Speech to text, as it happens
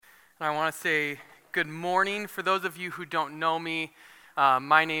I want to say good morning. For those of you who don't know me,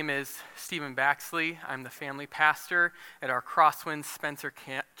 my name is Stephen Baxley. I'm the family pastor at our Crosswinds Spencer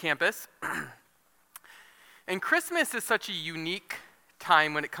campus. And Christmas is such a unique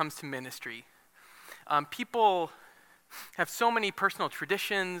time when it comes to ministry. People have so many personal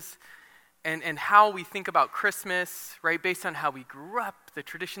traditions and how we think about Christmas, right, based on how we grew up, the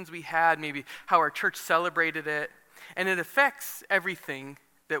traditions we had, maybe how our church celebrated it. And it affects everything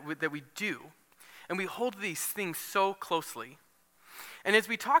that we do. And we hold these things so closely. And as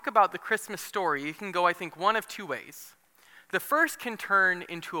we talk about the Christmas story, it can go, I think, one of two ways. The first can turn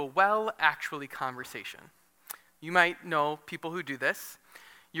into a well-actually conversation. You might know people who do this.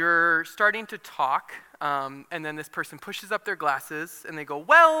 You're starting to talk, and then this person pushes up their glasses, and they go,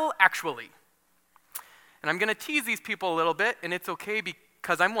 well, actually. And I'm going to tease these people a little bit, and it's okay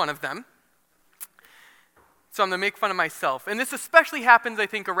because I'm one of them. So I'm going to make fun of myself. And this especially happens, I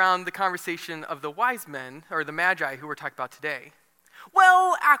think, around the conversation of the wise men, or the magi, who we're talking about today.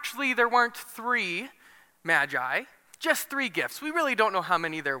 Well, actually, there weren't 3 magi, just 3 gifts. We really don't know how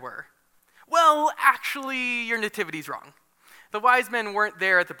many there were. Well, actually, your nativity's wrong. The wise men weren't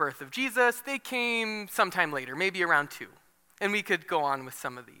there at the birth of Jesus. They came sometime later, maybe around 2. And we could go on with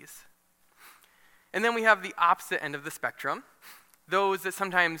some of these. And then we have the opposite end of the spectrum. Those that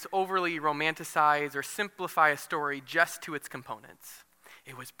sometimes overly romanticize or simplify a story just to its components.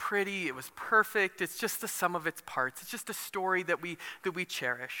 It was pretty, it was perfect, it's just the sum of its parts. It's just a story that we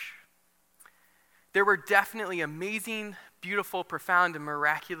cherish. There were definitely amazing, beautiful, profound, and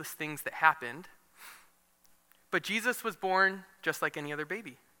miraculous things that happened. But Jesus was born just like any other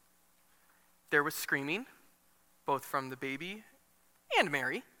baby. There was screaming, both from the baby and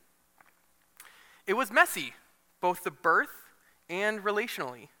Mary. It was messy, both the birth and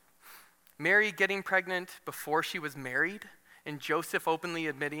relationally. Mary getting pregnant before she was married, and Joseph openly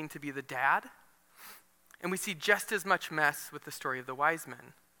admitting to be the dad. And we see just as much mess with the story of the wise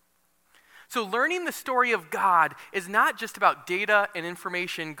men. So learning the story of God is not just about data and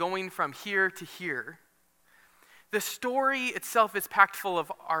information going from here to here. The story itself is packed full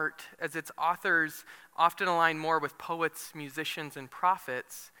of art, as its authors often align more with poets, musicians, and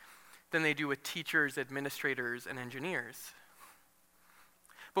prophets than they do with teachers, administrators, and engineers.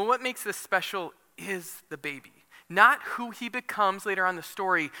 But what makes this special is the baby, not who he becomes later on in the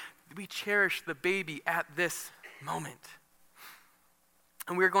story. We cherish the baby at this moment.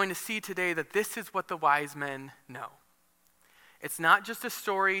 And we're going to see today that this is what the wise men know. It's not just a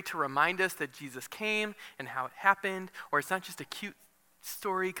story to remind us that Jesus came and how it happened, or it's not just a cute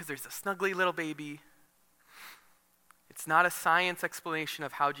story because there's a snuggly little baby. It's not a science explanation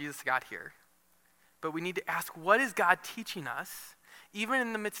of how Jesus got here. But we need to ask, what is God teaching us? Even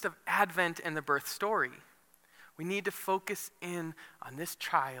in the midst of Advent and the birth story, we need to focus in on this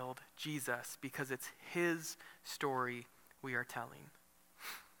child, Jesus, because it's his story we are telling.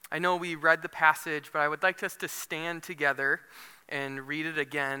 I know we read the passage, but I would like us to stand together and read it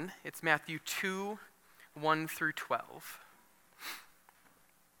again. It's Matthew 2, 1 through 12.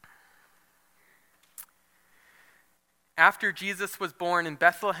 After Jesus was born in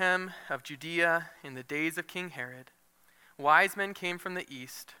Bethlehem of Judea in the days of King Herod, wise men came from the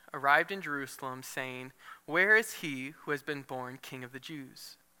east, arrived in Jerusalem, saying, "Where is he who has been born King of the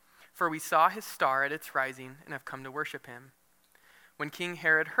Jews? For we saw his star at its rising and have come to worship him." When King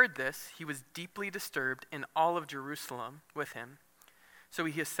Herod heard this, he was deeply disturbed, and all of Jerusalem with him. So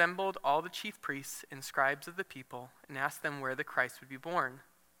he assembled all the chief priests and scribes of the people and asked them where the Christ would be born.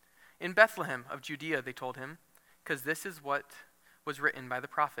 "In Bethlehem of Judea," they told him, because this is what was written by the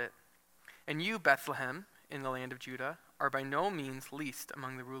prophet. "And you, Bethlehem, in the land of Judah, are by no means least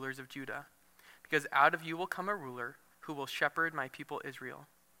among the rulers of Judah, because out of you will come a ruler who will shepherd my people Israel."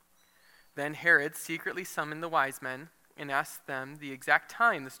 Then Herod secretly summoned the wise men and asked them the exact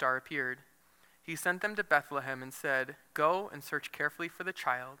time the star appeared. He sent them to Bethlehem and said, "Go and search carefully for the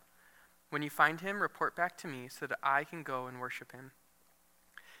child. When you find him, report back to me so that I can go and worship him."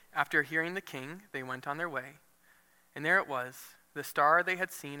 After hearing the king, they went on their way. And there it was, the star they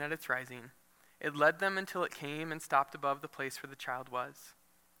had seen at its rising. It led them until it came and stopped above the place where the child was.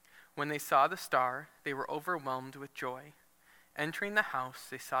 When they saw the star, they were overwhelmed with joy. Entering the house,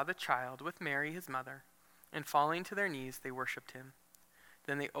 they saw the child with Mary, his mother, and falling to their knees, they worshipped him.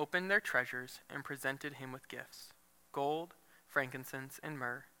 Then they opened their treasures and presented him with gifts, gold, frankincense, and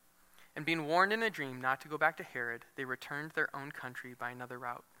myrrh. And being warned in a dream not to go back to Herod, they returned to their own country by another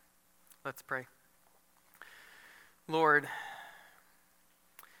route. Let's pray. Lord,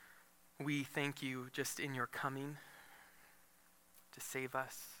 we thank you just in your coming to save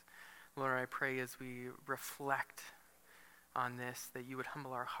us. Lord, I pray as we reflect on this, that you would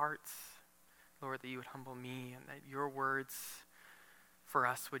humble our hearts, Lord, that you would humble me, and that your words for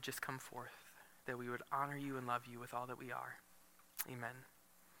us would just come forth, that we would honor you and love you with all that we are. Amen.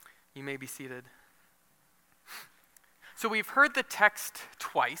 You may be seated. So we've heard the text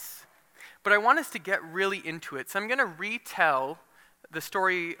twice, but I want us to get really into it. So I'm going to retell the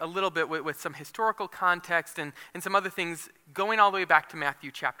story a little bit with some historical context and some other things going all the way back to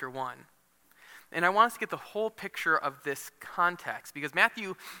Matthew chapter 1. And I want us to get the whole picture of this context, because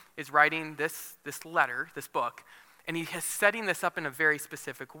Matthew is writing this letter, this book, and he is setting this up in a very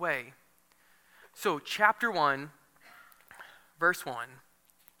specific way. So chapter 1, verse 1,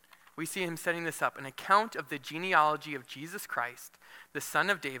 we see him setting this up, an account of the genealogy of Jesus Christ, the son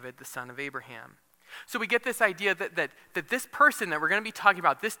of David, the son of Abraham. So we get this idea that this person that we're going to be talking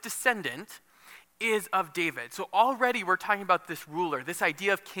about, this descendant, is of David. So already we're talking about this ruler, this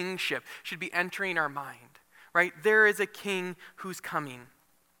idea of kingship should be entering our mind, right? There is a king who's coming.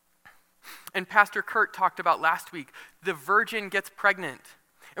 And Pastor Kurt talked about last week, the virgin gets pregnant.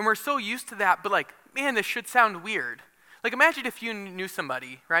 And we're so used to that, but like, man, this should sound weird. Like imagine if you knew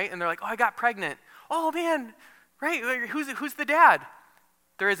somebody, right? And they're like, oh, I got pregnant. Oh man, right? Who's the dad?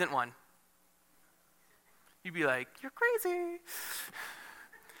 There isn't one. You'd be like, you're crazy.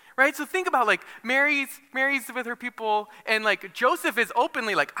 Right? So think about like Mary's with her people, and like Joseph is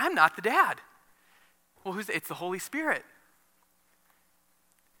openly like, I'm not the dad. Well, it's the Holy Spirit.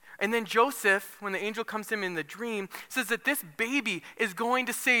 And then Joseph, when the angel comes to him in the dream, says that this baby is going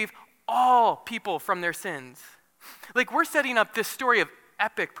to save all people from their sins. Like we're setting up this story of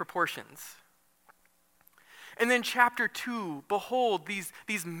epic proportions. And then chapter 2, behold, these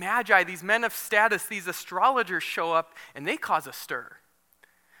magi, these men of status, these astrologers show up, and they cause a stir.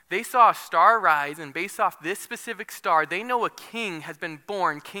 They saw a star rise, and based off this specific star, they know a king has been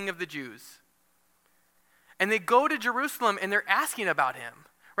born, King of the Jews. And they go to Jerusalem, and they're asking about him,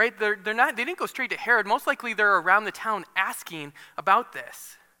 right? They didn't go straight to Herod. Most likely they're around the town asking about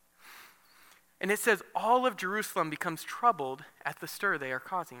this. And it says all of Jerusalem becomes troubled at the stir they are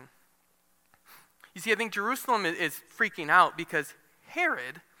causing. You see, I think Jerusalem is freaking out because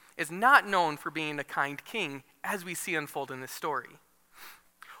Herod is not known for being a kind king, as we see unfold in this story.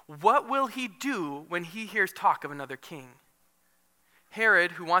 What will he do when he hears talk of another king?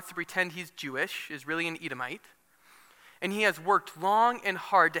 Herod, who wants to pretend he's Jewish, is really an Edomite, and he has worked long and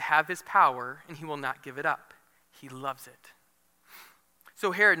hard to have his power, and he will not give it up. He loves it.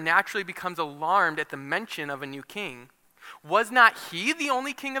 So Herod naturally becomes alarmed at the mention of a new king. Was not he the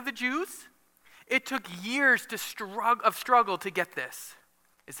only king of the Jews? It took years of struggle to get this.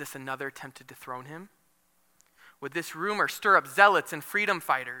 Is this another attempt to dethrone him? Would this rumor stir up zealots and freedom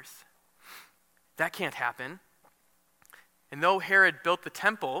fighters? That can't happen. And though Herod built the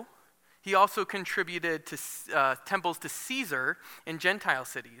temple, he also contributed to temples to Caesar in Gentile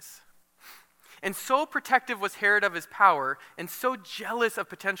cities. And so protective was Herod of his power, and so jealous of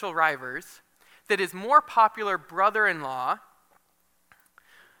potential rivals, that his more popular brother-in-law,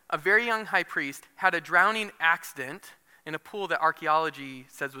 a very young high priest, had a drowning accident in a pool that archaeology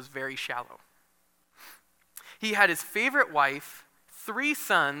says was very shallow. He had his favorite wife, 3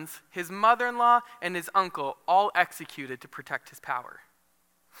 sons, his mother-in-law, and his uncle all executed to protect his power.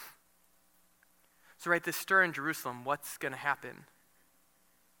 So right, this stir in Jerusalem, what's going to happen?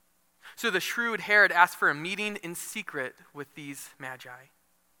 So the shrewd Herod asked for a meeting in secret with these magi.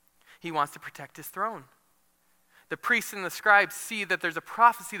 He wants to protect his throne. The priests and the scribes see that there's a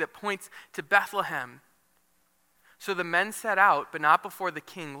prophecy that points to Bethlehem. So the men set out, but not before the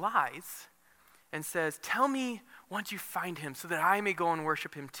king lies, and says, tell me once you find him so that I may go and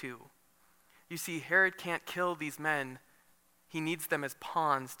worship him too. You see, Herod can't kill these men. He needs them as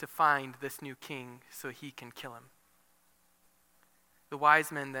pawns to find this new king so he can kill him. The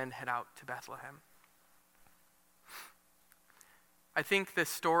wise men then head out to Bethlehem. I think this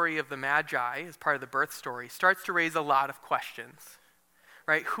story of the Magi, as part of the birth story, starts to raise a lot of questions.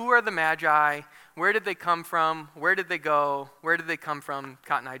 Right? Who are the Magi? Where did they come from? Where did they go? Where did they come from?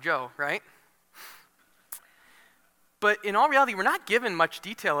 Cotton Eye Joe, right? But in all reality, we're not given much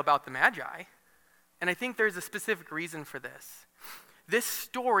detail about the Magi. And I think there's a specific reason for this. This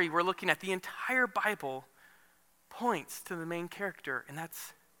story we're looking at, the entire Bible, points to the main character, and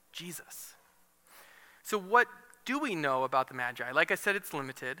that's Jesus. So what do we know about the Magi? Like I said, it's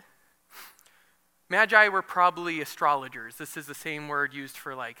limited. Magi were probably astrologers. This is the same word used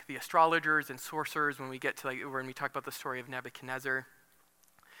for like the astrologers and sorcerers when we get to when we talk about the story of Nebuchadnezzar.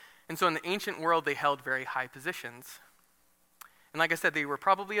 And so in the ancient world, they held very high positions. And like I said, they were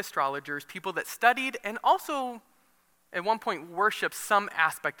probably astrologers, people that studied and also at one point worshiped some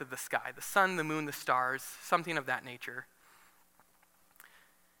aspect of the sky, the sun, the moon, the stars, something of that nature.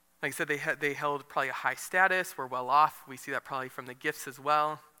 Like I said, they held probably a high status, were well off. We see that probably from the gifts as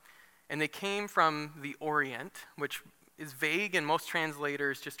well. And they came from the Orient, which is vague, and most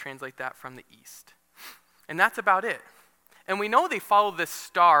translators just translate that from the East. And that's about it. And we know they followed this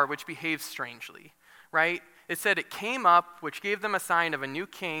star, which behaves strangely, right? It said it came up, which gave them a sign of a new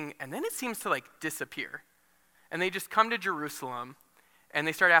king, and then it seems to disappear. And they just come to Jerusalem, and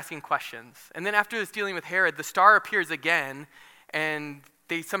they start asking questions. And then after this dealing with Herod, the star appears again, and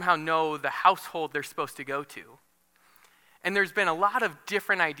they somehow know the household they're supposed to go to. And there's been a lot of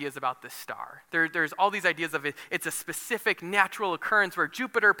different ideas about this star. There's all these ideas of it's a specific natural occurrence where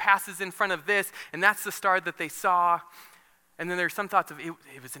Jupiter passes in front of this, and that's the star that they saw. And then there's some thoughts of it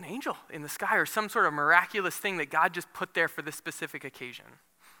was an angel in the sky or some sort of miraculous thing that God just put there for this specific occasion.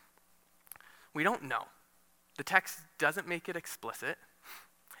 We don't know. The text doesn't make it explicit.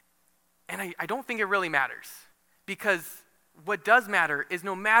 And I don't think it really matters, because what does matter is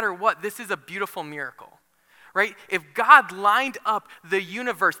no matter what, this is a beautiful miracle. Right? If God lined up the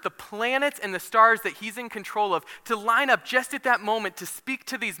universe, the planets and the stars that he's in control of, to line up just at that moment to speak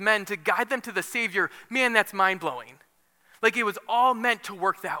to these men, to guide them to the Savior, man, that's mind-blowing. Like it was all meant to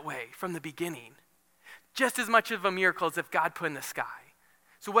work that way from the beginning. Just as much of a miracle as if God put in the sky.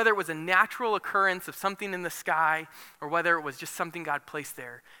 So whether it was a natural occurrence of something in the sky, or whether it was just something God placed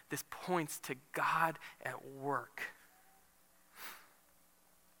there, this points to God at work.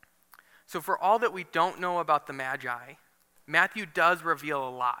 So for all that we don't know about the Magi, Matthew does reveal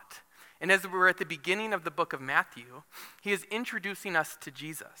a lot. And as we're at the beginning of the book of Matthew, he is introducing us to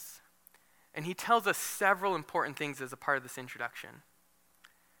Jesus. And he tells us several important things as a part of this introduction.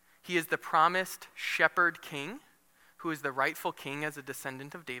 He is the promised shepherd king, who is the rightful king as a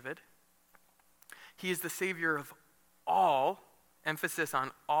descendant of David. He is the Savior of all, emphasis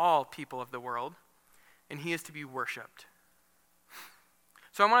on all people of the world, and he is to be worshiped.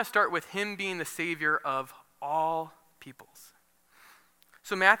 So I want to start with him being the Savior of all peoples.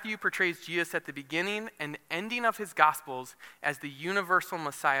 So Matthew portrays Jesus at the beginning and ending of his Gospels as the universal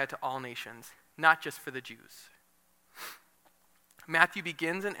Messiah to all nations, not just for the Jews. Matthew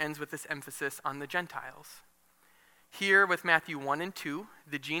begins and ends with this emphasis on the Gentiles. Here with Matthew 1 and 2,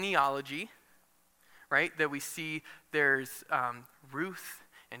 the genealogy, right, that we see there's Ruth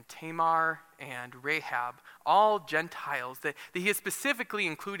and Tamar and Rahab, all Gentiles that he is specifically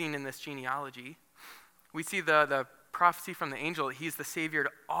including in this genealogy. We see the prophecy from the angel that he's the Savior to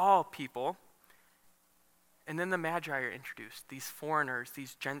all people. And then the Magi are introduced, these foreigners,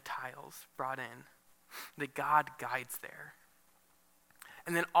 these Gentiles brought in, that God guides there.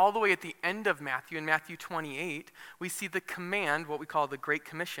 And then all the way at the end of Matthew, in Matthew 28, we see the command, what we call the Great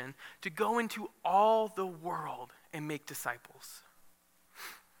Commission, to go into all the world and make disciples.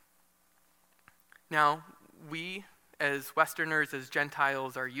 Now, we as Westerners, as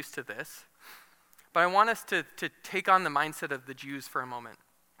Gentiles, are used to this, but I want us to take on the mindset of the Jews for a moment.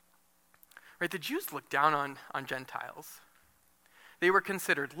 Right, the Jews looked down on Gentiles. They were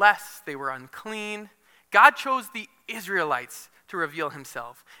considered less, they were unclean. God chose the Israelites to reveal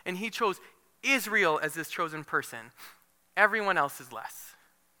himself, and he chose Israel as his chosen person. Everyone else is less.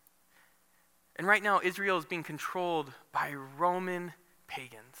 And right now, Israel is being controlled by Roman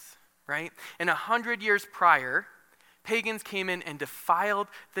pagans. Right? And 100 years prior, pagans came in and defiled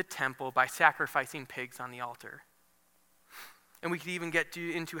the temple by sacrificing pigs on the altar. And we could even get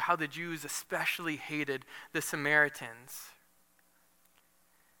into how the Jews especially hated the Samaritans.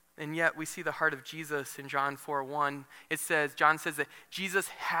 And yet we see the heart of Jesus in John 4:1. John says that Jesus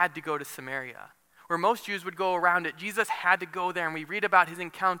had to go to Samaria. Where most Jews would go around it, Jesus had to go there. And we read about his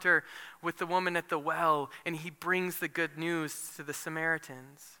encounter with the woman at the well, and he brings the good news to the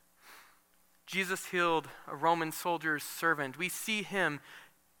Samaritans. Jesus healed a Roman soldier's servant. We see him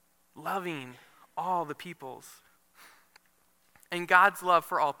loving all the peoples. And God's love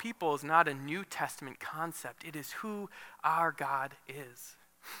for all people is not a New Testament concept. It is who our God is.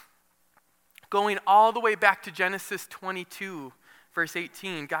 Going all the way back to Genesis 22, verse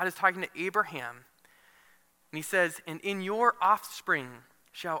 18, God is talking to Abraham. And he says, "And in your offspring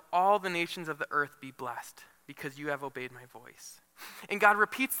shall all the nations of the earth be blessed, because you have obeyed my voice." And God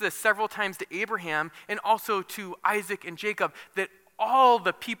repeats this several times to Abraham and also to Isaac and Jacob, that all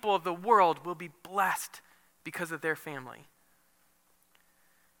the people of the world will be blessed because of their family.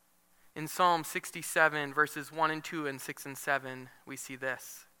 In Psalm 67, verses 1 and 2 and 6 and 7, we see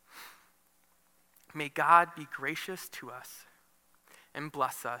this. "May God be gracious to us and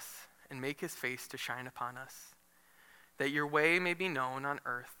bless us and make his face to shine upon us, that your way may be known on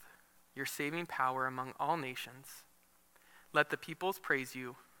earth, your saving power among all nations. Let the peoples praise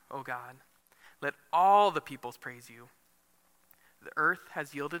you, O God. Let all the peoples praise you. The earth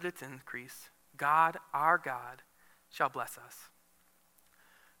has yielded its increase. God, our God, shall bless us.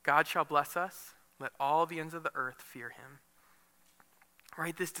 God shall bless us. Let all the ends of the earth fear him.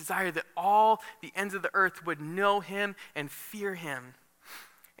 Right? This desire that all the ends of the earth would know him and fear him.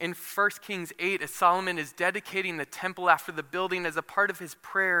 In 1 Kings 8, as Solomon is dedicating the temple after the building as a part of his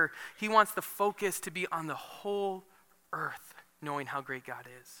prayer, he wants the focus to be on the whole earth, knowing how great God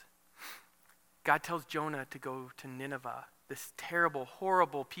is. God tells Jonah to go to Nineveh, this terrible,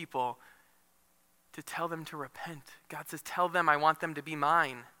 horrible people, to tell them to repent. God says, tell them I want them to be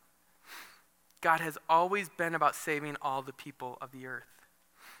mine. God has always been about saving all the people of the earth.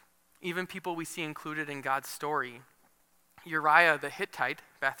 Even people we see included in God's story. Uriah the Hittite,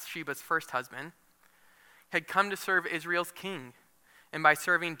 Bathsheba's first husband, had come to serve Israel's king, and by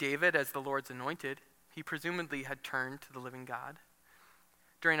serving David as the Lord's anointed, he presumably had turned to the living God.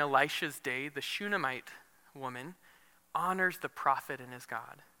 During Elisha's day, the Shunammite woman honors the prophet and his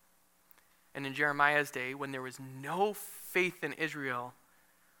God. And in Jeremiah's day, when there was no faith in Israel,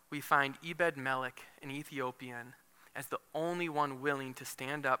 we find Ebed-Melech, an Ethiopian, as the only one willing to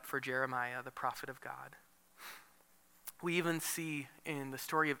stand up for Jeremiah, the prophet of God. We even see in the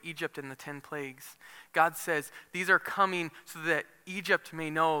story of Egypt and the 10 plagues, God says, these are coming so that Egypt may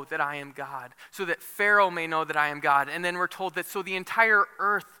know that I am God, so that Pharaoh may know that I am God. And then we're told that so the entire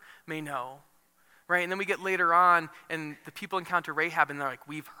earth may know, right? And then we get later on, and the people encounter Rahab, and they're like,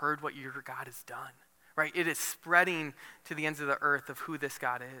 we've heard what your God has done, right? It is spreading to the ends of the earth of who this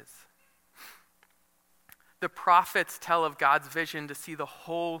God is. The prophets tell of God's vision to see the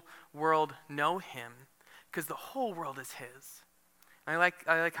whole world know him, because the whole world is his. I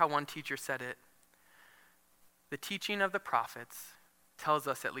like how one teacher said it. The teaching of the prophets tells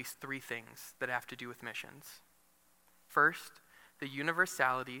us at least 3 things that have to do with missions. First, the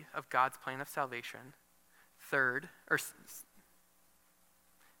universality of God's plan of salvation. First,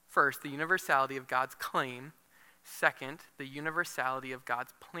 the universality of God's claim. Second, the universality of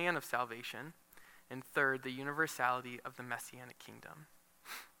God's plan of salvation. And third, the universality of the Messianic kingdom.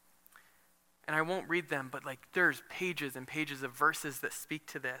 And I won't read them, but there's pages and pages of verses that speak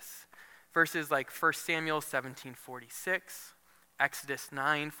to this. Verses like 1 Samuel 17:46, Exodus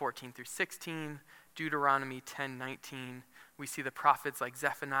 9:14 through 16, Deuteronomy 10:19. We see the prophets like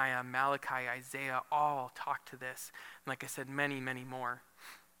Zephaniah, Malachi, Isaiah all talk to this. And like I said, many, many more.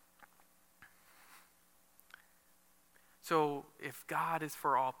 So if God is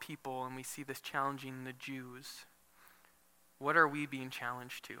for all people and we see this challenging the Jews, what are we being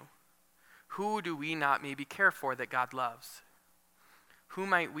challenged to? Who do we not maybe care for that God loves? Who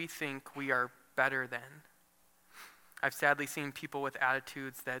might we think we are better than? I've sadly seen people with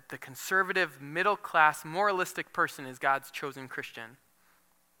attitudes that the conservative, middle-class, moralistic person is God's chosen Christian.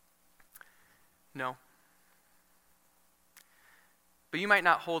 No. But you might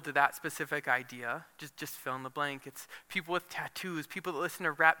not hold to that specific idea. Just fill in the blank. It's people with tattoos, people that listen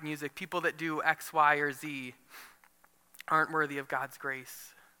to rap music, people that do X, Y, or Z aren't worthy of God's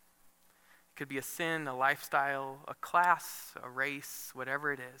grace. It could be a sin, a lifestyle, a class, a race,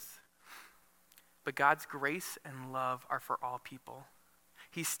 whatever it is. But God's grace and love are for all people.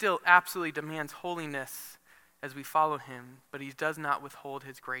 He still absolutely demands holiness as we follow him, but he does not withhold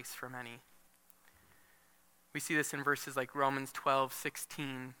his grace from any. We see this in verses like Romans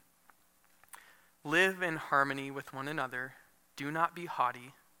 12:16. Live in harmony with one another. Do not be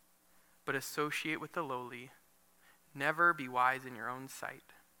haughty, but associate with the lowly. Never be wise in your own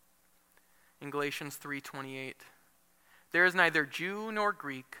sight. In Galatians 3:28, there is neither Jew nor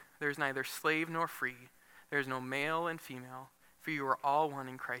Greek, there is neither slave nor free, there is no male and female, for you are all one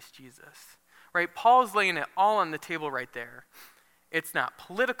in Christ Jesus. Right? Paul's laying it all on the table right there. It's not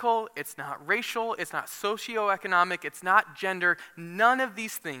political, it's not racial, it's not socioeconomic, it's not gender, none of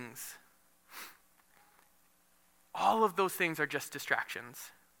these things. All of those things are just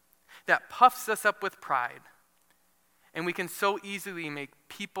distractions that puffs us up with pride. And we can so easily make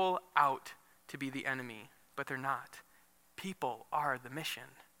people out to be the enemy, but they're not. People are the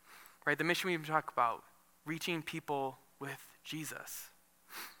mission, right? The mission we talk about, reaching people with Jesus.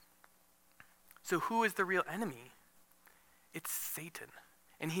 So who is the real enemy? It's Satan.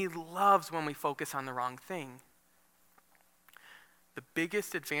 And he loves when we focus on the wrong thing. The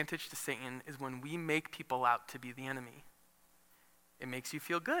biggest advantage to Satan is when we make people out to be the enemy. It makes you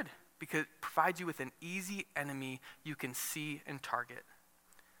feel good because it provides you with an easy enemy you can see and target.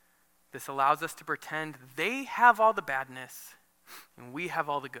 This allows us to pretend they have all the badness and we have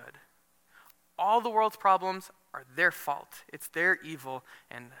all the good. All the world's problems are their fault. It's their evil,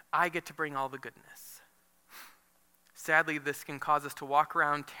 and I get to bring all the goodness. Sadly, this can cause us to walk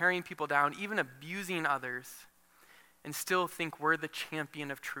around tearing people down, even abusing others. and still think we're the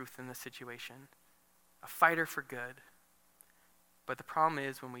champion of truth in this situation, a fighter for good. But the problem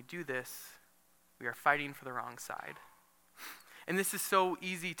is when we do this, we are fighting for the wrong side. And this is so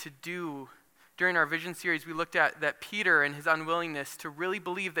easy to do. During our vision series, we looked at that Peter and his unwillingness to really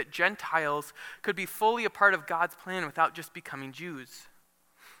believe that Gentiles could be fully a part of God's plan without just becoming Jews.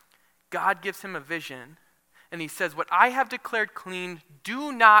 God gives him a vision, and he says, "What I have declared clean,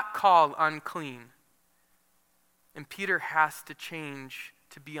 do not call unclean." And Peter has to change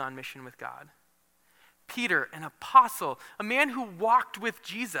to be on mission with God. Peter, an apostle, a man who walked with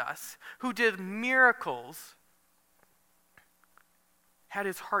Jesus, who did miracles, had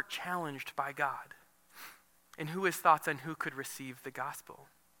his heart challenged by God, and who his thoughts on who could receive the gospel.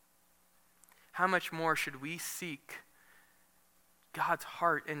 How much more should we seek God's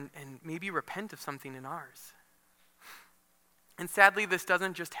heart and maybe repent of something in ours? And sadly, this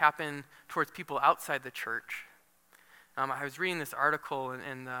doesn't just happen towards people outside the church. I was reading this article,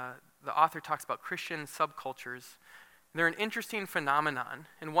 and the author talks about Christian subcultures. They're an interesting phenomenon,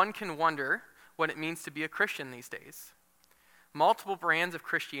 and one can wonder what it means to be a Christian these days. Multiple brands of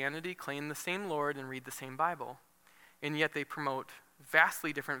Christianity claim the same Lord and read the same Bible, and yet they promote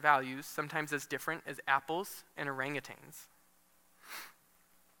vastly different values, sometimes as different as apples and orangutans.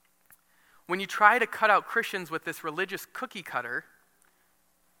 When you try to cut out Christians with this religious cookie cutter,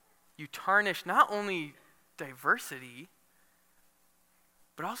 you tarnish not only diversity,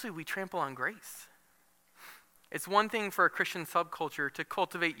 but also we trample on grace. It's one thing for a Christian subculture to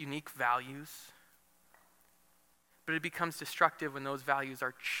cultivate unique values, but it becomes destructive when those values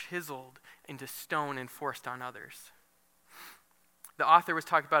are chiseled into stone and forced on others. The author was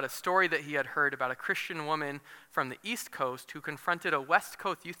talking about a story that he had heard about a Christian woman from the East Coast who confronted a West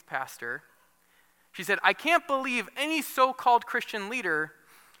Coast youth pastor. She said, "I can't believe any so-called Christian leader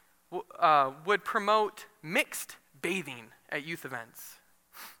would promote mixed bathing at youth events.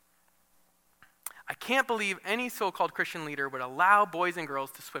 I can't believe any so-called Christian leader would allow boys and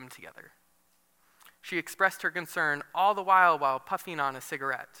girls to swim together." She expressed her concern all the while puffing on a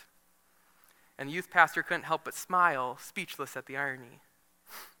cigarette. And the youth pastor couldn't help but smile, speechless at the irony.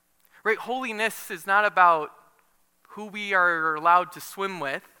 Right? Holiness is not about who we are allowed to swim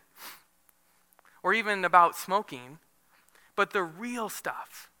with, or even about smoking, but the real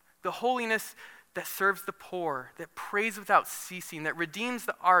stuff, the holiness that serves the poor, that prays without ceasing, that redeems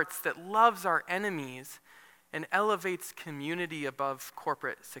the arts, that loves our enemies, and elevates community above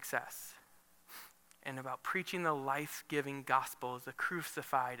corporate success. And about preaching the life-giving gospel as the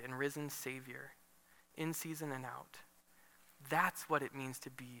crucified and risen Savior, in season and out. That's what it means to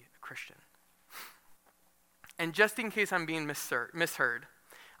be a Christian. And just in case I'm being misheard,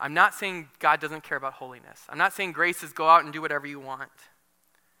 I'm not saying God doesn't care about holiness. I'm not saying grace is go out and do whatever you want.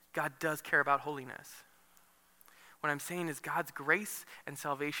 God does care about holiness. What I'm saying is God's grace and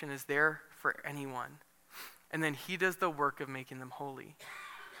salvation is there for anyone. And then he does the work of making them holy.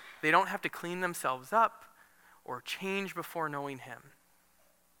 They don't have to clean themselves up or change before knowing him.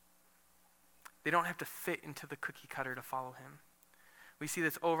 They don't have to fit into the cookie cutter to follow him. We see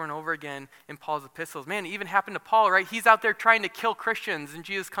this over and over again in Paul's epistles. Man, it even happened to Paul, right? He's out there trying to kill Christians, and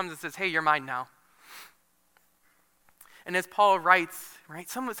Jesus comes and says, "Hey, you're mine now." And as Paul writes, right,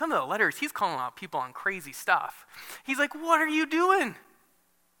 some of the letters, he's calling out people on crazy stuff. He's like, "What are you doing?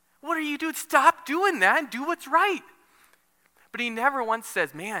 What are you doing? Stop doing that and do what's right." But he never once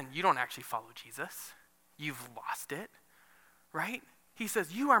says, "Man, you don't actually follow Jesus. You've lost it," right? He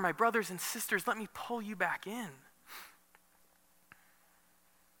says, "You are my brothers and sisters. Let me pull you back in."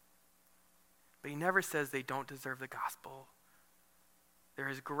 But he never says they don't deserve the gospel. There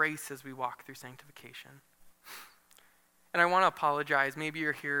is grace as we walk through sanctification. And I want to apologize. Maybe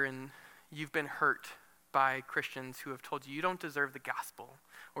you're here and you've been hurt by Christians who have told you you don't deserve the gospel,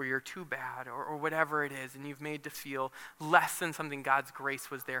 or you're too bad, or whatever it is, and you've made to feel less than something God's grace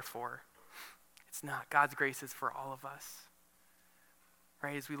was there for. It's not. God's grace is for all of us.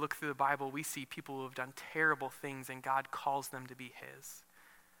 Right? As we look through the Bible, we see people who have done terrible things, and God calls them to be his.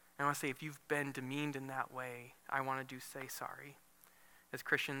 And I want to say, if you've been demeaned in that way, I want to say sorry. As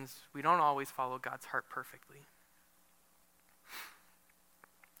Christians, we don't always follow God's heart perfectly.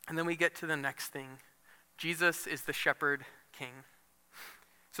 And then we get to the next thing. Jesus is the shepherd king.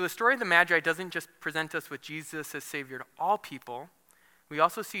 So the story of the Magi doesn't just present us with Jesus as Savior to all people. We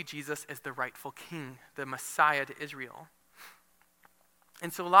also see Jesus as the rightful king, the Messiah to Israel.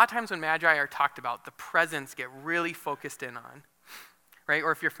 And so a lot of times when Magi are talked about, the presents get really focused in on, right?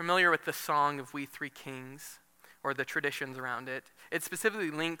 Or if you're familiar with the song of We Three Kings, or the traditions around it, it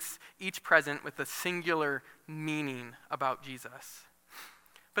specifically links each present with a singular meaning about Jesus.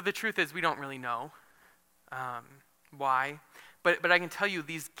 But the truth is we don't really know. why. But I can tell you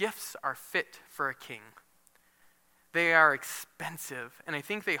these gifts are fit for a king. They are expensive, and I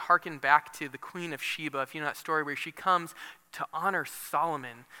think they harken back to the Queen of Sheba, if you know that story, where she comes to honor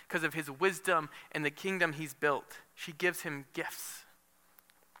Solomon because of his wisdom and the kingdom he's built. She gives him gifts.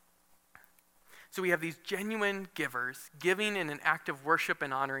 So we have these genuine givers giving in an act of worship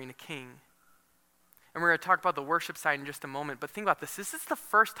and honoring a king. And we're going to talk about the worship side in just a moment, but think about this. This is the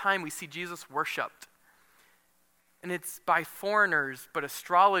first time we see Jesus worshiped. And it's by foreigners, but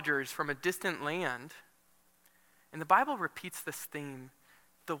astrologers from a distant land. And the Bible repeats this theme.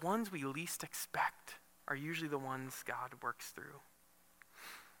 The ones we least expect are usually the ones God works through.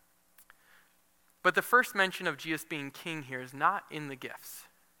 But the first mention of Jesus being king here is not in the gifts.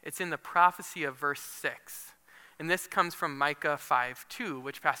 It's in the prophecy of verse 6. And this comes from Micah 5:2,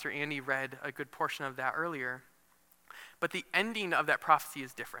 which Pastor Andy read a good portion of that earlier. But the ending of that prophecy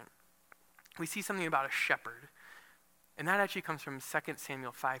is different. We see something about a shepherd. And that actually comes from 2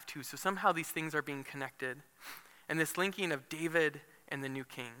 Samuel 5:2. So somehow these things are being connected. And this linking of David and the new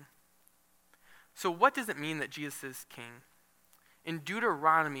king. So what does it mean that Jesus is king? In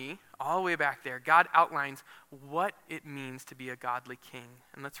Deuteronomy, all the way back there, God outlines what it means to be a godly king.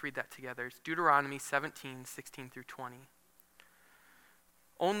 And let's read that together. It's Deuteronomy 17:16-20.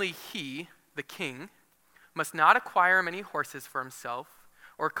 Only he, the king, must not acquire many horses for himself,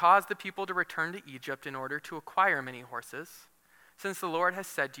 or cause the people to return to Egypt in order to acquire many horses, since the Lord has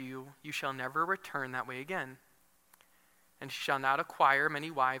said to you, you shall never return that way again. And he shall not acquire many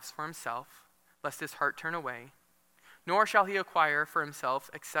wives for himself, lest his heart turn away, nor shall he acquire for himself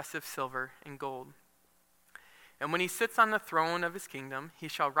excessive silver and gold. And when he sits on the throne of his kingdom, he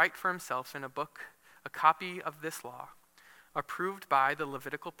shall write for himself in a book a copy of this law, approved by the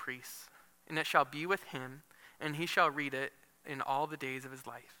Levitical priests, and it shall be with him, and he shall read it in all the days of his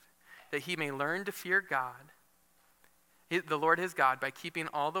life, that he may learn to fear God, the Lord his God, by keeping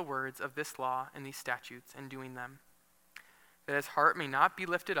all the words of this law and these statutes and doing them, that his heart may not be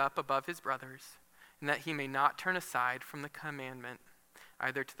lifted up above his brothers, and that he may not turn aside from the commandment,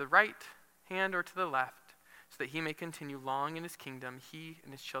 either to the right hand or to the left, so that he may continue long in his kingdom, he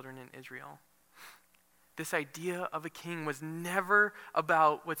and his children in Israel. This idea of a king was never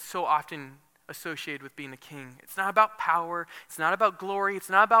about what's so often associated with being a king. It's not about power, it's not about glory, it's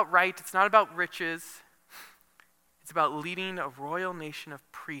not about right, it's not about riches. It's about leading a royal nation of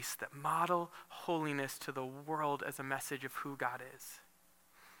priests that model holiness to the world as a message of who God is.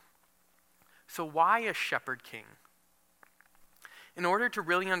 So why a shepherd king? In order to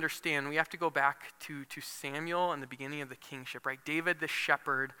really understand, we have to go back to Samuel and the beginning of the kingship, right? David the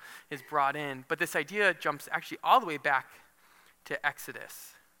shepherd is brought in, but this idea jumps actually all the way back to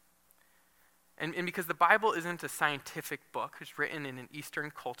Exodus. And because the Bible isn't a scientific book, it's written in an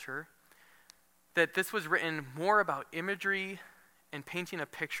Eastern culture, that this was written more about imagery and painting a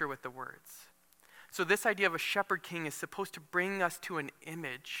picture with the words. So this idea of a shepherd king is supposed to bring us to an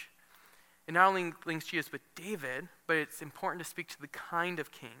image. It not only links Jesus with David, but it's important to speak to the kind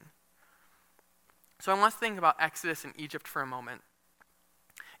of king. So I want us to think about Exodus and Egypt for a moment.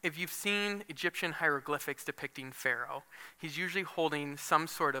 If you've seen Egyptian hieroglyphics depicting Pharaoh, he's usually holding some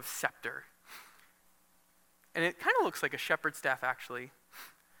sort of scepter. And it kind of looks like a shepherd's staff, actually.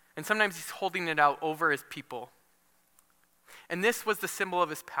 And sometimes he's holding it out over his people. And this was the symbol of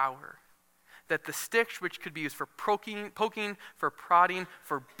his power. That the stick, which could be used for poking, for prodding,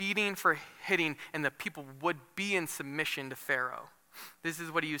 for beating, for hitting, and the people would be in submission to Pharaoh. This is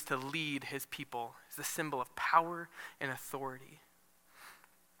what he used to lead his people. It's a symbol of power and authority.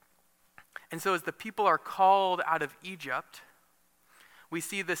 And so as the people are called out of Egypt, we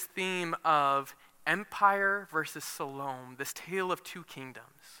see this theme of empire versus shalom, this tale of two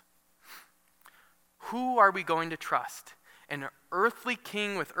kingdoms. Who are we going to trust? An earthly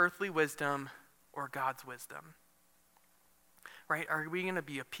king with earthly wisdom or God's wisdom? Right? Are we going to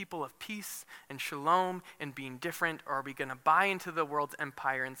be a people of peace and shalom and being different, or are we going to buy into the world's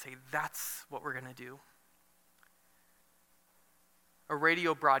empire and say, that's what we're going to do? A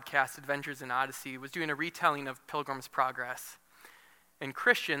radio broadcast, Adventures in Odyssey, was doing a retelling of Pilgrim's Progress. And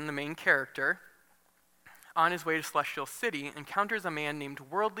Christian, the main character, on his way to Celestial City, encounters a man named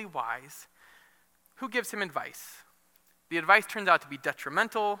Worldly Wise who gives him advice. The advice turns out to be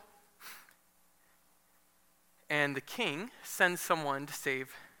detrimental, and the king sends someone to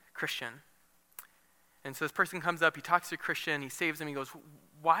save Christian. And so this person comes up, he talks to Christian, he saves him, he goes,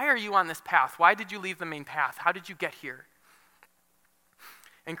 why are you on this path? Why did you leave the main path? How did you get here?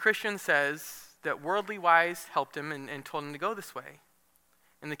 And Christian says that Worldly Wise helped him and told him to go this way.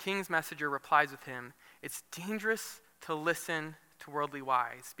 And the king's messenger replies with him, it's dangerous to listen to Worldly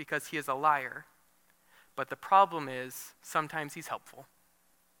Wise because he is a liar. But the problem is, sometimes he's helpful.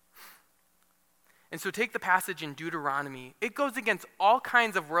 And so take the passage in Deuteronomy. It goes against all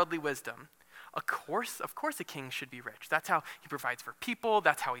kinds of worldly wisdom. Of course a king should be rich. That's how he provides for people.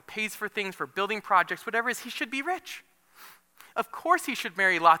 That's how he pays for things, for building projects, whatever it is, he should be rich. Of course he should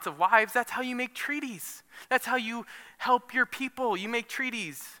marry lots of wives. That's how you make treaties. That's how you help your people. You make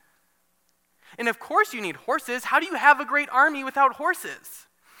treaties. And of course you need horses. How do you have a great army without horses?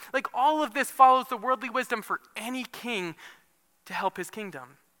 Like all of this follows the worldly wisdom for any king to help his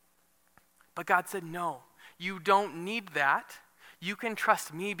kingdom. But God said, no, you don't need that. You can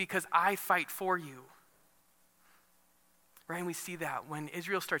trust me because I fight for you. Right? And we see that when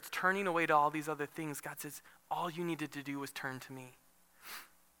Israel starts turning away to all these other things, God says, all you needed to do was turn to me.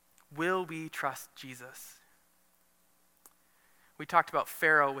 Will we trust Jesus? We talked about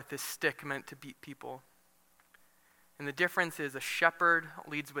Pharaoh with this stick meant to beat people. And the difference is a shepherd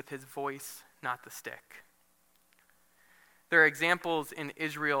leads with his voice, not the stick. There are examples in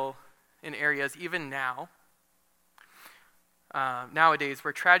Israel in areas, even now, nowadays,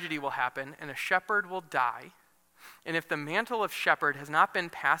 where tragedy will happen and a shepherd will die. And if the mantle of shepherd has not been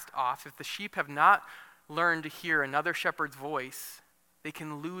passed off, if the sheep have not learned to hear another shepherd's voice, they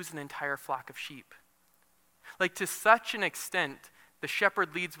can lose an entire flock of sheep. Like to such an extent, the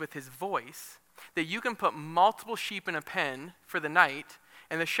shepherd leads with his voice that you can put multiple sheep in a pen for the night,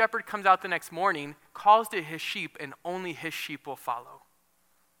 and the shepherd comes out the next morning, calls to his sheep, and only his sheep will follow.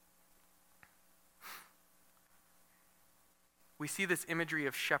 We see this imagery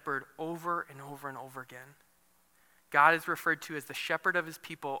of shepherd over and over and over again. God is referred to as the shepherd of his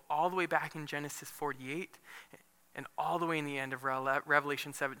people all the way back in Genesis 48 and all the way in the end of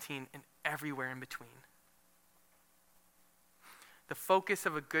Revelation 17 and everywhere in between. The focus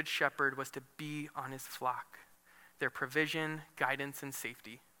of a good shepherd was to be on his flock, their provision, guidance, and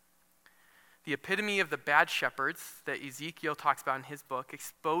safety. The epitome of the bad shepherds that Ezekiel talks about in his book,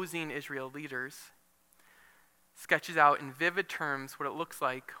 Exposing Israel Leaders, sketches out in vivid terms what it looks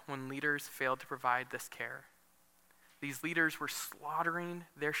like when leaders failed to provide this care. These leaders were slaughtering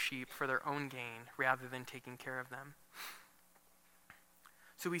their sheep for their own gain rather than taking care of them.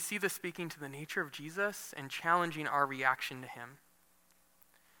 So we see this speaking to the nature of Jesus and challenging our reaction to him.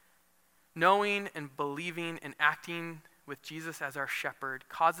 Knowing and believing and acting with Jesus as our shepherd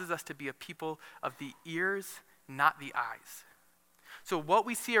causes us to be a people of the ears, not the eyes. So what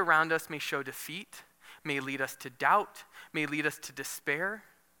we see around us may show defeat, may lead us to doubt, may lead us to despair,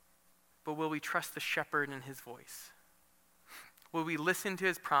 but will we trust the shepherd and his voice? Will we listen to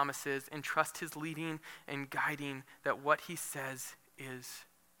his promises and trust his leading and guiding that what he says is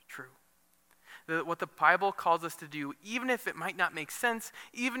true? That what the Bible calls us to do, even if it might not make sense,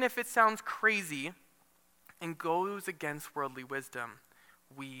 even if it sounds crazy and goes against worldly wisdom,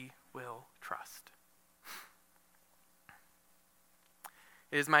 we will trust.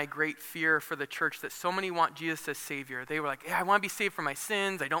 It is my great fear for the church that so many want Jesus as Savior. They were like, I want to be saved from my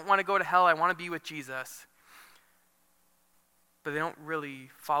sins. I don't want to go to hell. I want to be with Jesus. But they don't really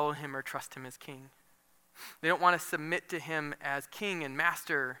follow him or trust him as king. They don't want to submit to him as king and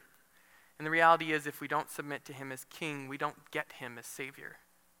master. And the reality is, if we don't submit to him as king, we don't get him as Savior.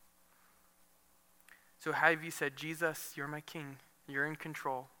 So have you said, Jesus, you're my king. You're in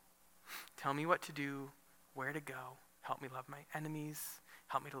control. Tell me what to do, where to go. Help me love my enemies.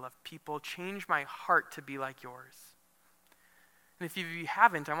 Help me to love people. Change my heart to be like yours. And if you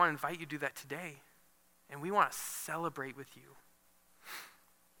haven't, I want to invite you to do that today. And we want to celebrate with you.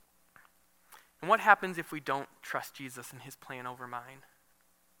 And what happens if we don't trust Jesus and his plan over mine?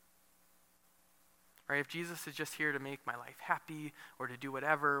 Right? If Jesus is just here to make my life happy or to do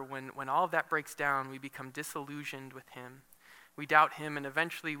whatever, when all of that breaks down, we become disillusioned with him. We doubt him, and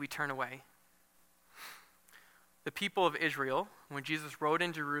eventually we turn away. The people of Israel, when Jesus rode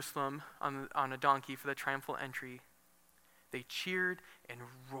in Jerusalem on a donkey for the triumphal entry, they cheered and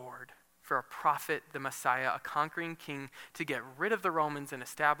roared for a prophet, the Messiah, a conquering king, to get rid of the Romans and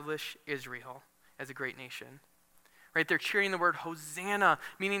establish Israel as a great nation. Right? They're cheering the word Hosanna,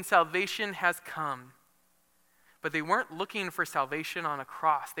 meaning salvation has come. But they weren't looking for salvation on a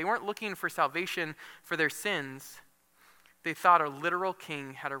cross. They weren't looking for salvation for their sins. They thought a literal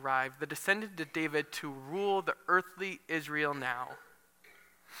king had arrived, the descendant of David, to rule the earthly Israel now.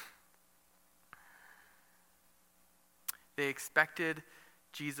 They expected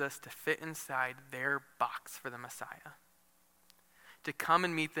Jesus to fit inside their box for the Messiah, to come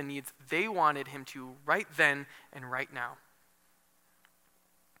and meet the needs they wanted him to right then and right now.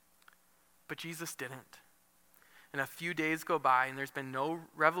 But Jesus didn't. And a few days go by, and there's been no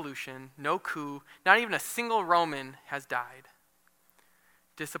revolution, no coup, not even a single Roman has died.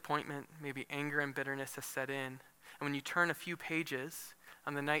 disappointment, maybe anger and bitterness has set in. And when you turn a few pages,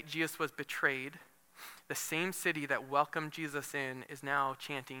 on the night Jesus was betrayed, the same city that welcomed Jesus in is now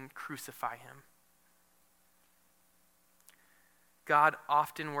chanting, "Crucify him." God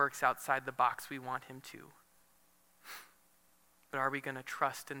often works outside the box we want him to. But are we going to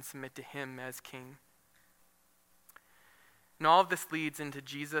trust and submit to him as king? And all of this leads into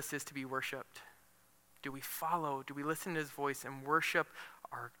Jesus is to be worshiped. Do we follow? Do we listen to his voice and worship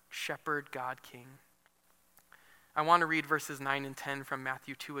our shepherd God King? I want to read verses 9 and 10 from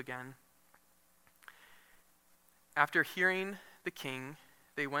Matthew 2 again. After hearing the king,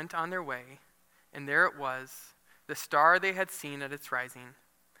 they went on their way, and there it was, the star they had seen at its rising.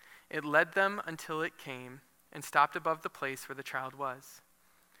 It led them until it came and stopped above the place where the child was.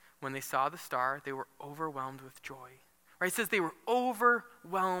 When they saw the star, they were overwhelmed with joy. Right? It says they were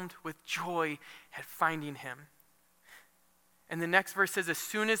overwhelmed with joy at finding him. And the next verse says, as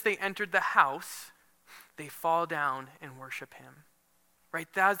soon as they entered the house, they fall down and worship him. Right?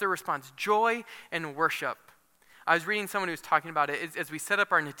 That's their response, joy and worship. I was reading someone who was talking about it as we set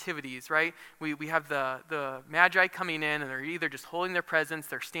up our nativities, right? We have the magi coming in, and they're either just holding their presents,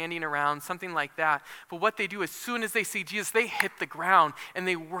 they're standing around, something like that. But what they do as soon as they see Jesus, they hit the ground and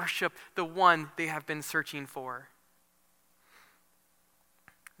they worship the one they have been searching for.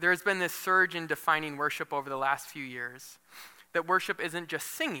 There has been this surge in defining worship over the last few years, that worship isn't just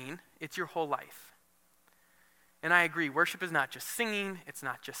singing, it's your whole life. And I agree, worship is not just singing, it's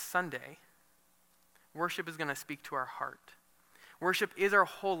not just Sunday. Worship is going to speak to our heart. Worship is our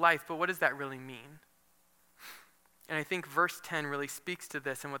whole life, but what does that really mean? And I think verse 10 really speaks to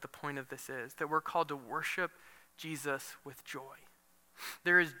this and what the point of this is, that we're called to worship Jesus with joy.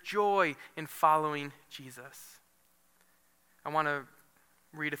 There is joy in following Jesus. I want to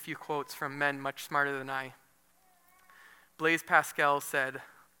read a few quotes from men much smarter than I. Blaise Pascal said,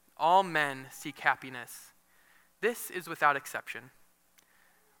 "All men seek happiness. This is without exception.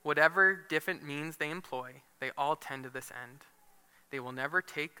 Whatever different means they employ, they all tend to this end. They will never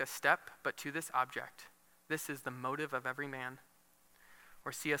take a step but to this object. This is the motive of every man."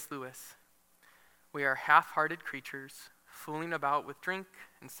 Or C.S. Lewis, "We are half-hearted creatures, fooling about with drink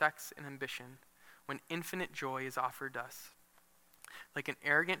and sex and ambition, when infinite joy is offered us. Like an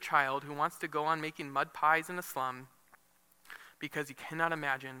arrogant child who wants to go on making mud pies in a slum because he cannot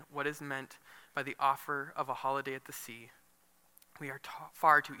imagine what is meant by the offer of a holiday at the sea. We are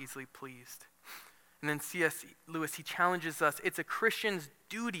far too easily pleased." And then C.S. Lewis, he challenges us, it's a Christian's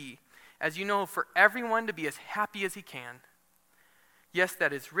duty, as you know, for everyone to be as happy as he can. Yes,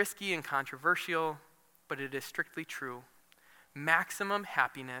 that is risky and controversial, but it is strictly true. Maximum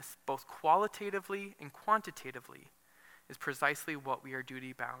happiness, both qualitatively and quantitatively, is precisely what we are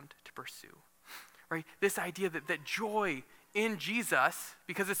duty-bound to pursue. Right? This idea that joy in Jesus,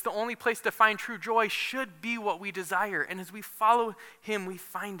 because it's the only place to find true joy, should be what we desire. And as we follow him, we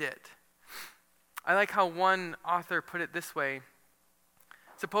find it. I like how one author put it this way.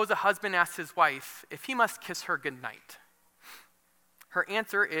 Suppose a husband asks his wife if he must kiss her goodnight. Her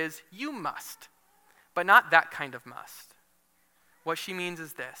answer is, "You must," but not that kind of must. What she means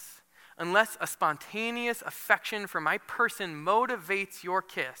is this: unless a spontaneous affection for my person motivates your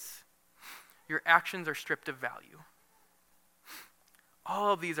kiss, your actions are stripped of value.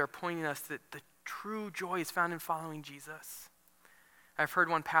 All of these are pointing us that the true joy is found in following Jesus. I've heard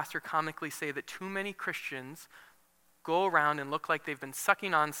one pastor comically say that too many Christians go around and look like they've been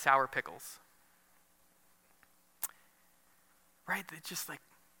sucking on sour pickles. Right? It's just like,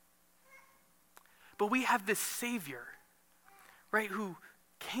 but we have this Savior, right, who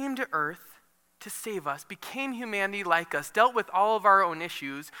came to earth to save us, became humanity like us, dealt with all of our own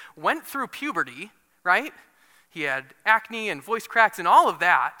issues, went through puberty, right? He had acne and voice cracks and all of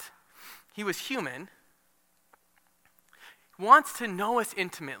that. He was human. Wants to know us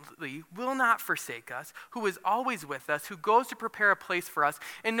intimately, will not forsake us, who is always with us, who goes to prepare a place for us,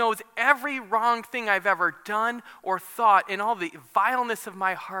 and knows every wrong thing I've ever done or thought and all the vileness of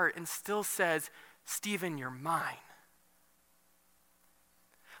my heart, and still says, "Stephen, you're mine."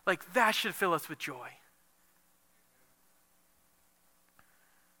 Like, that should fill us with joy.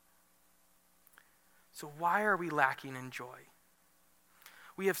 So why are we lacking in joy?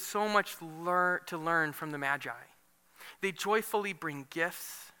 We have so much to learn from the Magi. They joyfully bring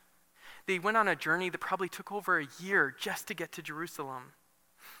gifts. They went on a journey that probably took over a year just to get to Jerusalem.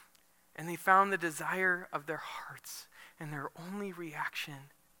 And they found the desire of their hearts, and their only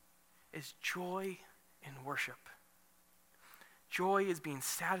reaction is joy and worship. Joy is being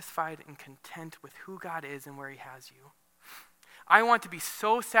satisfied and content with who God is and where he has you. I want to be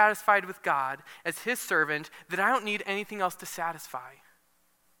so satisfied with God as his servant that I don't need anything else to satisfy.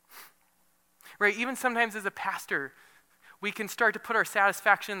 right? Even sometimes as a pastor, we can start to put our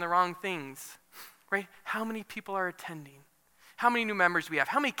satisfaction in the wrong things, right? How many people are attending? How many new members do we have?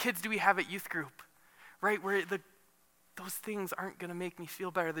 How many kids do we have at youth group, right? Where those things aren't going to make me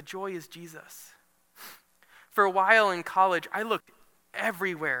feel better. The joy is Jesus. For a while in college, I looked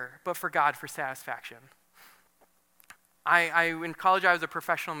everywhere but for God for satisfaction. In college, I was a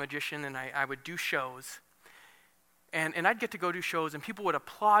professional magician, and I would do shows. And I'd get to go do shows, and people would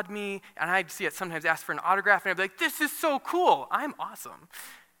applaud me, and I'd see it sometimes ask for an autograph, and I'd be like, this is so cool. I'm awesome.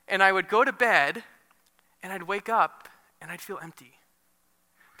 And I would go to bed, and I'd wake up, and I'd feel empty.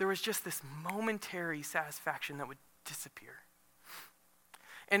 There was just this momentary satisfaction that would disappear.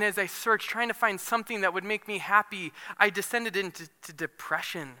 And as I searched, trying to find something that would make me happy, I descended into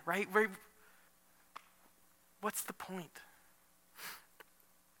depression, right? What's the point?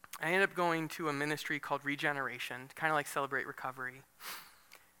 I ended up going to a ministry called Regeneration, kind of like Celebrate Recovery.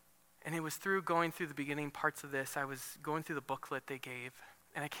 And it was through going through the beginning parts of this, I was going through the booklet they gave,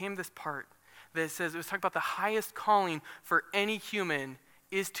 and I came to this part that says, it was talking about the highest calling for any human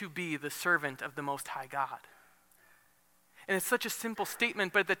is to be the servant of the Most High God. And it's such a simple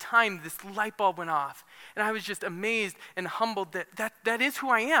statement, but at the time, this light bulb went off. And I was just amazed and humbled that is who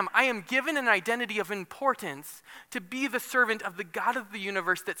I am. I am given an identity of importance to be the servant of the God of the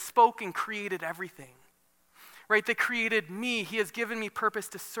universe that spoke and created everything. Right? That created me. He has given me purpose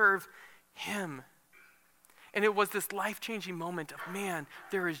to serve him. And it was this life-changing moment of, man,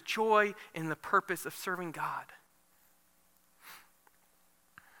 there is joy in the purpose of serving God.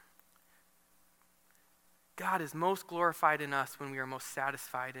 God is most glorified in us when we are most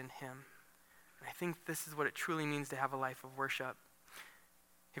satisfied in him. And I think this is what it truly means to have a life of worship.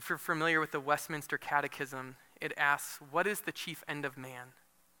 If you're familiar with the Westminster Catechism, it asks, what is the chief end of man?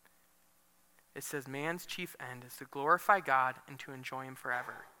 It says, man's chief end is to glorify God and to enjoy him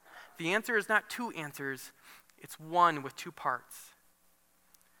forever. The answer is not two answers, it's one with two parts.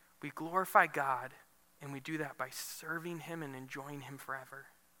 We glorify God, and we do that by serving him and enjoying him forever.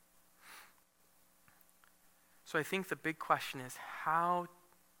 So I think the big question is, how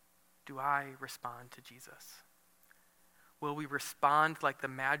do I respond to Jesus? Will we respond like the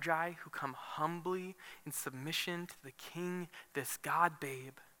Magi who come humbly in submission to the King, this God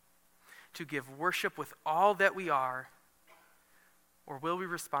babe, to give worship with all that we are? Or will we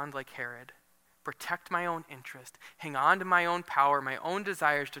respond like Herod, protect my own interest, hang on to my own power, my own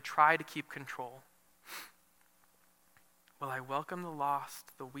desires to try to keep control? Will I welcome the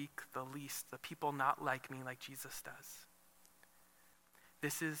lost, the weak, the least, the people not like me like Jesus does?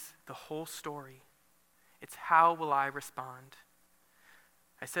 This is the whole story. It's how will I respond?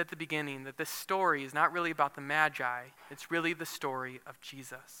 I said at the beginning that this story is not really about the Magi. It's really the story of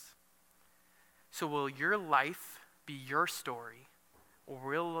Jesus. So will your life be your story, or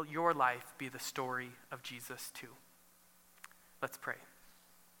will your life be the story of Jesus too? Let's pray.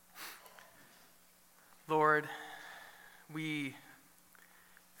 Lord, we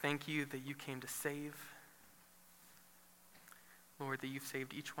thank you that you came to save. Lord, that you've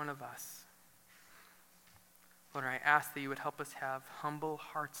saved each one of us. Lord, I ask that you would help us have humble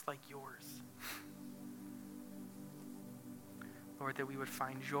hearts like yours. Lord, that we would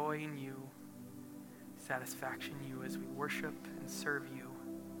find joy in you, satisfaction in you as we worship and serve you,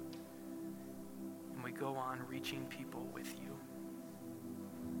 and we go on reaching people with you.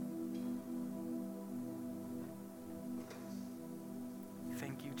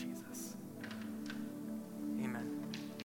 Thank you, Jesus.